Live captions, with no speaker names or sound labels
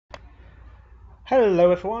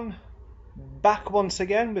Hello everyone, back once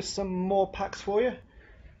again with some more packs for you.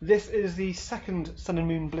 This is the second Sun and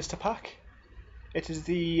Moon Blister pack. It is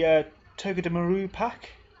the Togedemaru pack.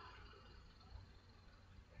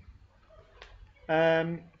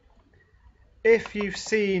 If you've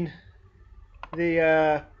seen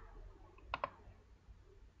the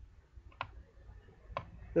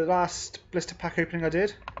last blister pack opening I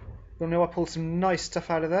did, you'll know I pulled some nice stuff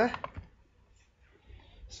out of there.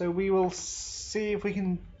 So we will see if we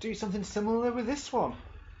can do something similar with this one.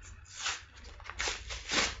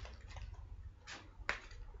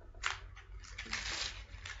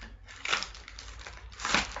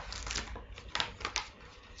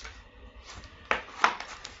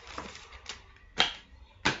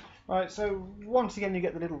 Alright, so once again you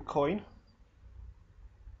get the little coin.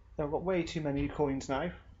 I've got way too many coins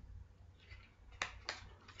now.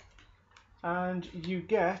 And you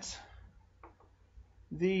get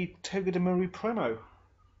the Togedemaru promo.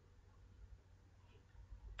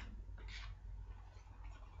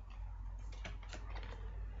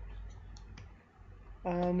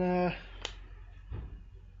 And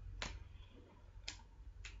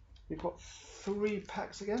we've got 3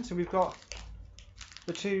 packs again. So we've got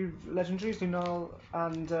the 2 legendaries, Lunal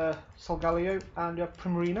and Solgaleo, and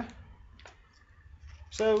Primarina.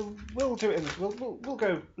 So we'll do it in. We'll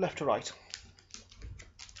go left to right.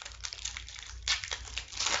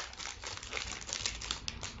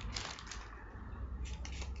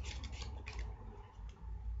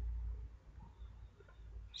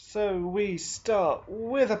 So we start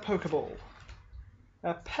with a Pokeball,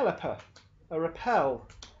 a Pelipper, a Repel,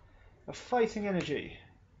 a Fighting Energy,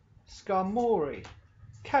 Skarmory,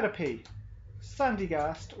 Caterpie,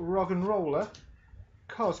 Sandygast, Roggenrola,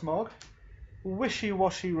 Cosmog, Wishy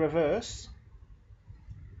Washy Reverse,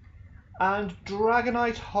 and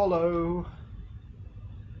Dragonite Hollow.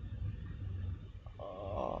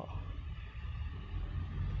 Oh.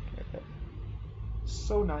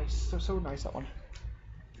 So nice, so nice, that one.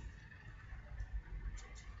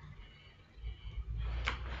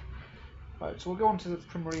 Right, so we'll go on to the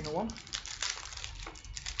Primarina one.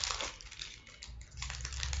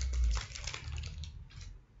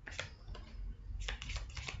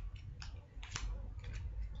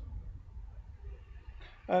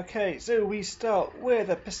 Okay, so we start with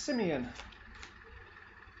a Persimmon,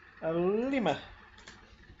 a Lima,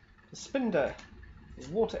 a Spinder,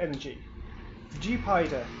 Water Energy,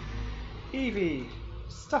 Dewpider, Eevee,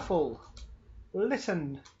 Stuffle,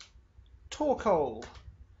 Litten, Torkoal.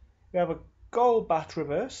 We have a Golbat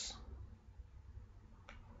Reverse,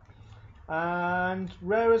 and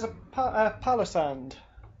rare as a Palossand.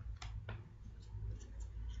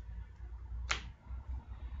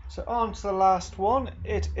 So on to the last one.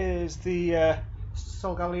 It is the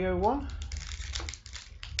Solgaleo one.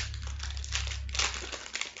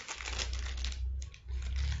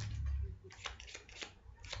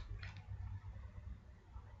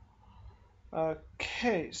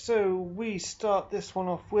 Okay, so we start this one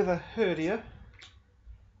off with a Herdier,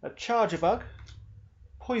 a Charger Bug,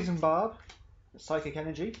 Poison Barb, a Psychic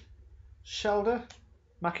Energy, Shelder,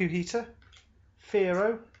 Makuhita,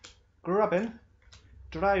 Fearow, Grubbin,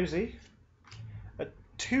 Drowsy, a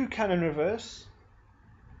Toucannon Reverse,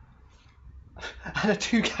 and a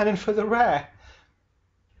Toucannon for the rare.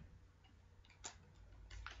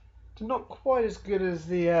 Not quite as good as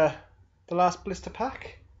the last blister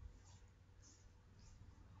pack,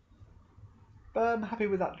 but I'm happy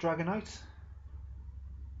with that Dragonite.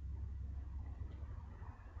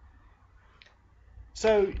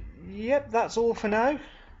 So, yep, that's all for now.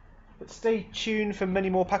 But stay tuned for many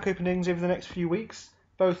more pack openings over the next few weeks,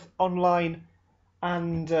 both online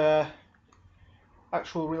and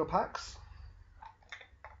actual real packs.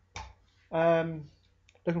 Looking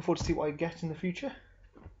forward to see what I get in the future.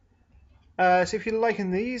 So if you're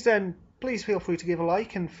liking these, then please feel free to give a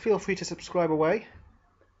like and feel free to subscribe away.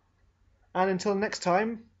 And until next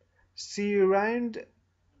time, see you around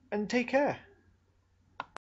and take care.